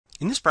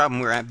In this problem,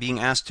 we're being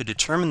asked to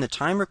determine the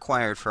time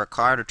required for a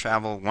car to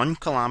travel 1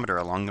 kilometer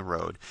along the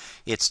road.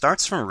 It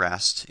starts from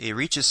rest, it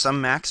reaches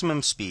some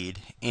maximum speed,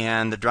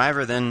 and the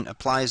driver then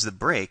applies the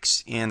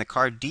brakes, and the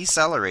car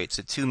decelerates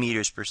at 2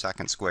 meters per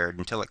second squared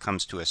until it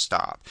comes to a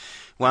stop.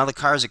 While the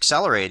car is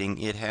accelerating,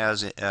 it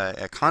has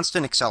a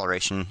constant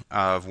acceleration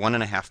of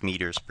 1.5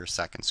 meters per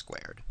second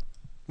squared.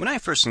 When I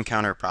first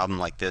encounter a problem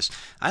like this,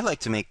 I like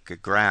to make a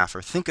graph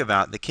or think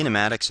about the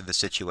kinematics of the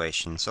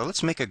situation. So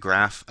let's make a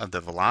graph of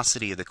the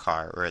velocity of the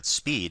car, or its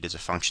speed, as a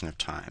function of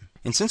time.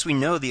 And since we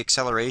know the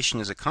acceleration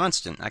is a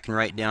constant, I can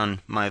write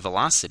down my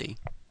velocity.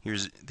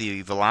 Here's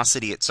the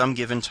velocity at some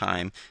given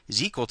time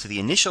is equal to the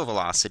initial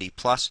velocity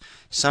plus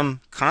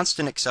some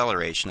constant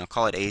acceleration. I'll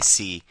call it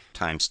AC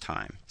times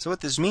time. So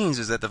what this means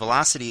is that the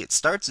velocity, it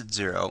starts at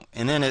 0,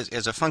 and then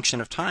as a function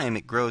of time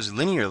it grows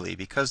linearly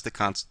because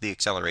the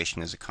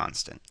acceleration is a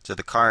constant. So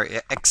the car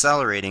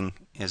accelerating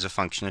is a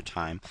function of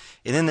time.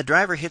 And then the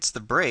driver hits the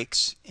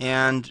brakes,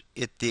 and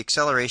the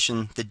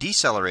deceleration,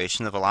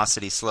 the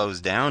velocity slows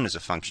down as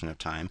a function of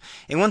time.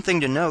 And one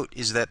thing to note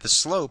is that the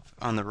slope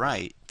on the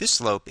right, this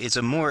slope is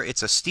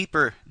it's a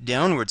steeper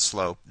downward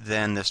slope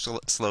than the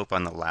slope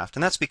on the left,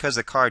 and that's because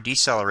the car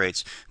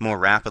decelerates more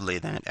rapidly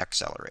than it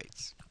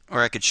accelerates.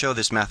 Or I could show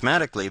this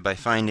mathematically by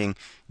finding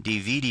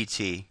dv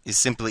dt is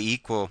simply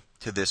equal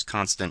to this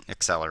constant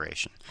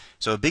acceleration.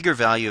 So a bigger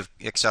value of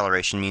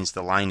acceleration means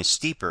the line is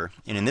steeper,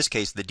 and in this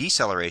case the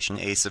deceleration,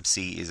 a sub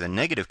c, is a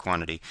negative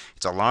quantity.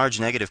 It's a large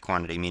negative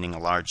quantity, meaning a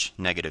large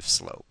negative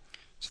slope.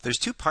 So there's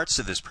two parts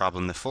to this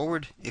problem, the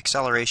forward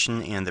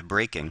acceleration and the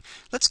braking.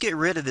 Let's get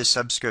rid of this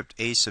subscript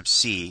a sub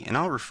c, and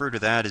I'll refer to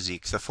that as the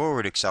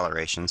forward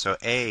acceleration. So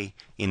a,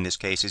 in this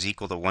case, is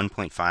equal to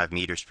 1.5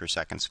 meters per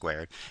second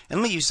squared.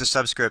 And let me use the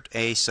subscript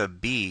a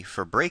sub b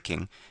for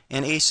braking,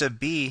 and a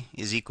sub b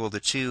is equal to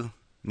 2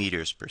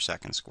 meters per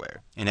second squared.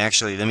 And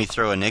actually, let me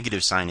throw a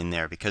negative sign in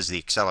there because the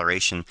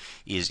acceleration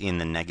is in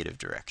the negative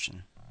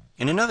direction.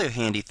 And another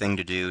handy thing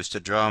to do is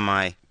to draw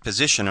my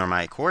position or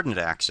my coordinate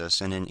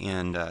axis, and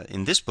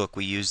in this book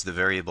we use the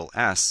variable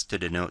s to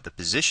denote the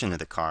position of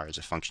the car as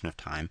a function of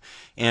time.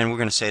 And we're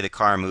going to say the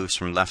car moves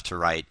from left to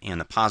right,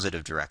 and the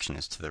positive direction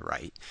is to the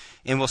right.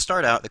 And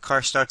the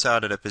car starts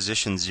out at a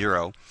position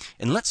 0,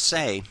 and let's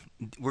say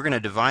we're going to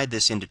divide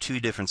this into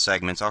two different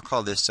segments. I'll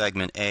call this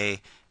segment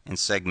A and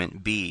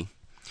segment B.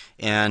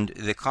 And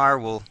the car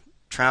will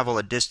travel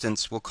a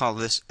distance, we'll call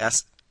this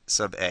s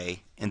sub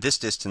a, and this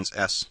distance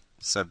s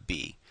sub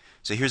b.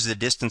 So here's the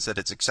distance that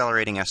it's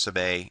accelerating, s sub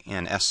a,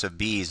 and s sub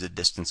b is the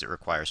distance it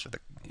requires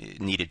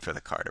needed for the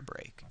car to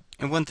brake.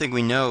 And one thing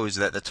we know is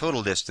that the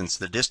total distance,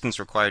 the distance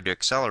required to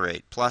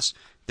accelerate, plus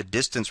the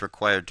distance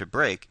required to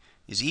brake,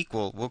 is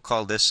equal, we'll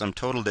call this some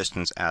total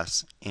distance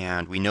s,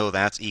 and we know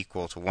that's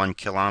equal to 1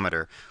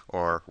 kilometer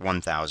or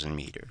 1,000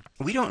 meters.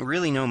 We don't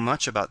really know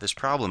much about this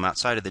problem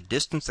outside of the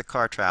distance the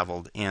car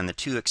traveled and the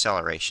two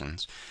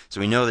accelerations.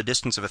 So we know the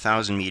distance of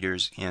 1,000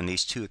 meters and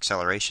these two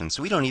accelerations.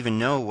 So we don't even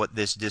know what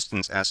this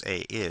distance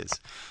SA is.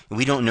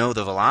 We don't know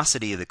the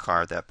velocity of the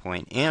car at that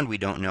point, and we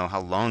don't know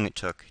how long it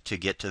took to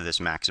get to this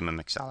maximum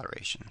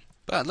acceleration.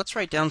 But let's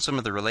write down some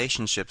of the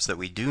relationships that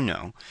we do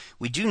know.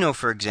 We do know,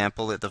 for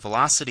example, that the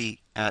velocity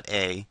at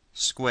A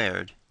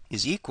squared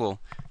is equal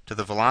to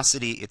the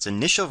velocity, its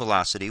initial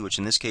velocity, which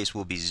in this case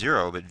will be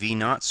 0, but v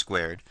naught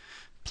squared,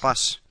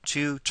 plus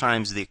 2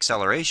 times the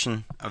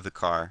acceleration of the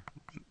car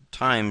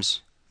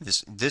times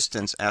this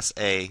distance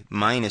SA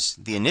minus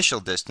the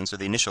initial distance, or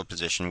the initial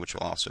position, which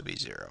will also be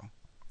 0.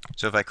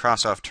 So if I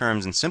cross off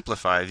terms and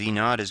simplify, v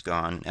naught is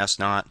gone, s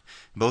naught,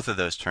 both of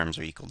those terms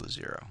are equal to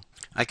 0.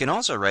 I can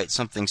also write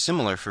something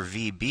similar for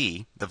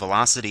VB. The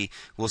velocity,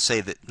 we'll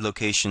say that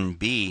location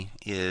B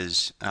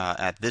is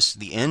at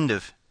the end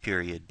of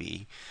period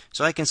B.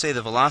 So I can say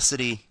the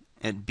velocity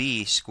at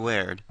B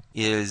squared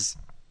is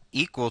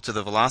equal to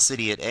the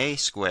velocity at A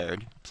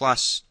squared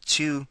plus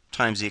 2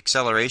 times the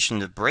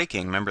acceleration of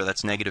braking, remember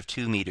that's negative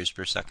 2 meters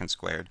per second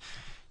squared,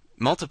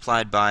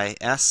 multiplied by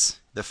s,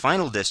 the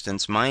final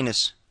distance,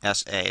 minus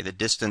SA, the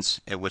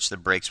distance at which the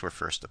brakes were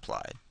first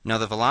applied. Now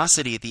the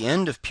velocity at the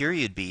end of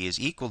period B is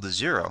equal to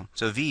 0,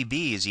 so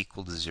VB is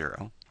equal to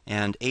 0.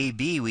 And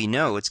AB we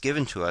know, it's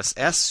given to us.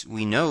 S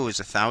we know is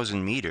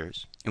 1,000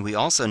 meters, and we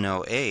also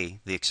know A,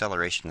 the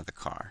acceleration of the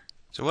car.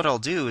 So what I'll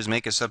do is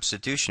make a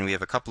substitution. We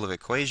have a couple of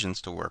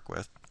equations to work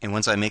with, and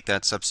once I make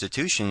that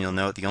substitution, you'll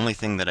note the only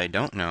thing that I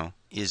don't know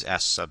is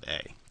S sub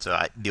A. So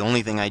the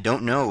only thing I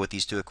don't know with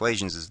these two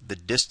equations is the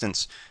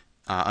distance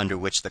under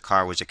which the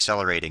car was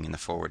accelerating in the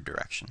forward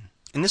direction.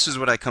 And this is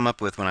what I come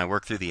up with when I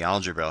work through the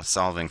algebra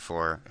solving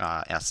for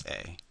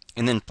SA.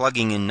 And then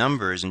plugging in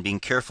numbers and being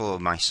careful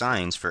of my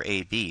signs for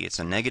AB. It's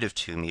a negative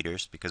 2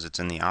 meters because it's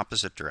in the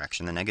opposite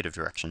direction, the negative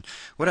direction.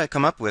 What I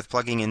come up with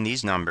plugging in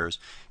these numbers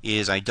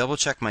is I double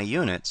check my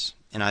units,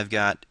 and I've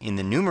got in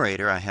the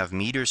numerator I have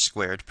meters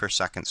squared per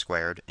second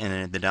squared, and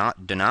in the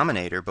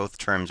denominator both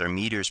terms are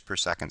meters per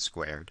second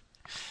squared.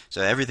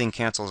 So everything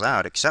cancels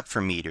out except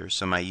for meters,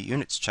 so my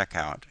units check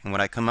out. And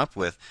what I come up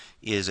with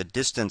is a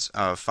distance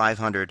of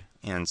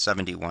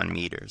 571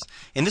 meters.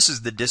 And this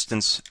is the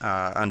distance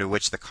under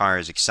which the car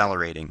is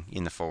accelerating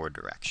in the forward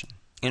direction.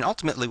 And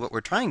ultimately what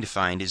we're trying to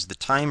find is the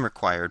time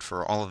required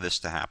for all of this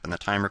to happen, the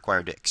time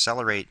required to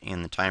accelerate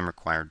and the time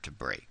required to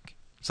brake.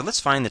 So let's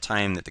find the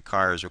time that the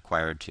car is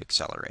required to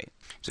accelerate.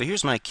 So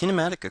here's my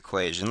kinematic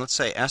equation. Let's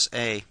say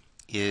SA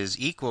is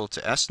equal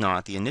to S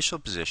naught, the initial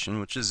position,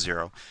 which is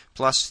 0,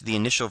 plus the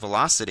initial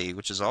velocity,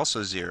 which is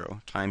also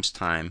 0, times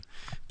time,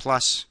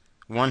 plus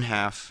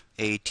 1/2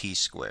 AT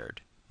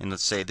squared. And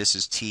let's say this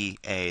is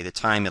TA, the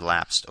time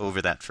elapsed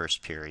over that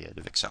first period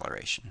of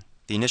acceleration.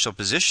 The initial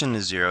position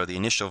is 0, the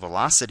initial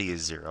velocity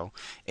is 0,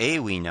 A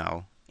we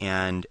know,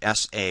 and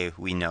SA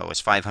we know is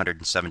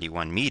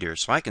 571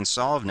 meters, so I can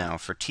solve now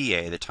for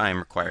TA, the time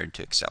required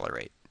to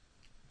accelerate.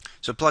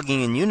 So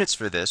plugging in units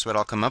for this, what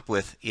I'll come up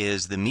with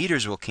is the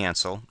meters will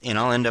cancel, and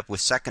I'll end up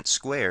with seconds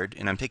squared,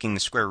 and I'm taking the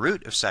square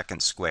root of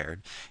seconds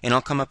squared, and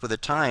I'll come up with a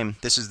time,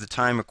 this is the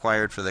time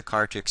required for the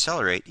car to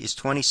accelerate, is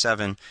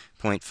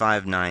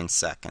 27.59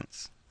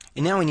 seconds.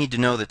 And now we need to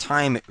know the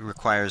time it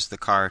requires the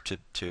car to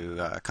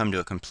come to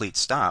a complete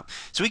stop.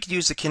 So we could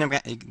use the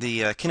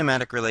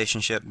kinematic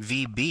relationship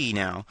VB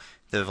now,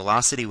 the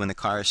velocity when the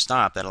car is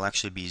stopped, that'll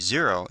actually be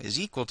 0, is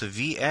equal to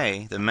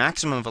VA, the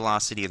maximum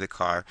velocity of the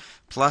car,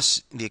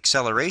 plus the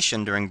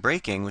acceleration during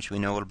braking, which we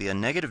know will be a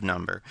negative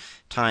number,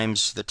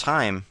 times the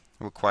time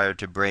required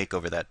to brake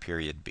over that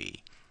period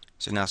B.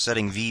 So now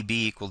setting VB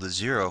equal to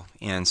 0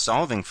 and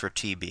solving for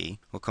TB,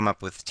 we'll come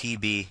up with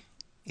TB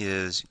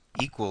is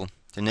equal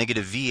to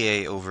negative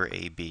VA over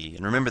AB.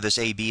 And remember, this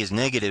AB is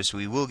negative, so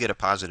we will get a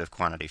positive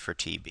quantity for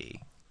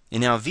TB.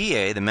 And now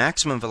VA, the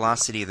maximum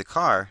velocity of the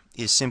car,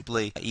 is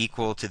simply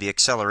equal to the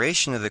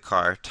acceleration of the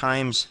car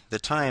times the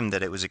time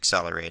that it was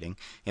accelerating,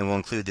 and we'll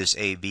include this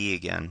AB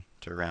again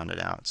to round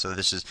it out. So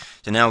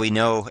now we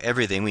know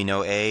everything. We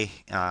know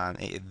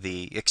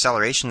the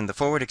acceleration, the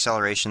forward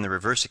acceleration, the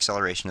reverse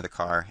acceleration of the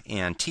car,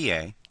 and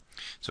TA.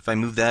 So if I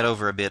move that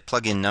over a bit,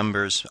 plug in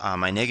numbers,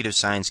 my negative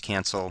signs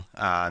cancel,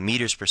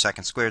 meters per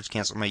second squared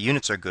cancel, my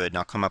units are good, and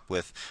I'll come up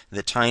with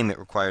the time it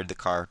required the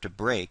car to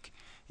brake,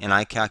 and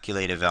I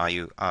calculate a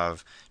value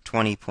of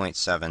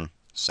 20.7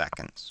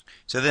 seconds.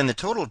 So then the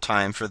total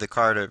time for the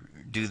car to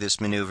do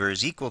this maneuver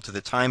is equal to the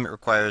time it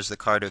requires the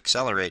car to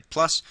accelerate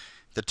plus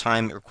the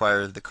time it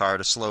requires the car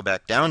to slow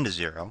back down to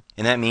 0,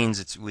 and that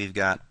means we've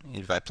got,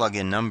 if I plug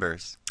in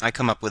numbers, I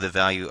come up with a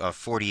value of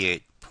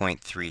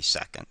 48.3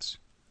 seconds.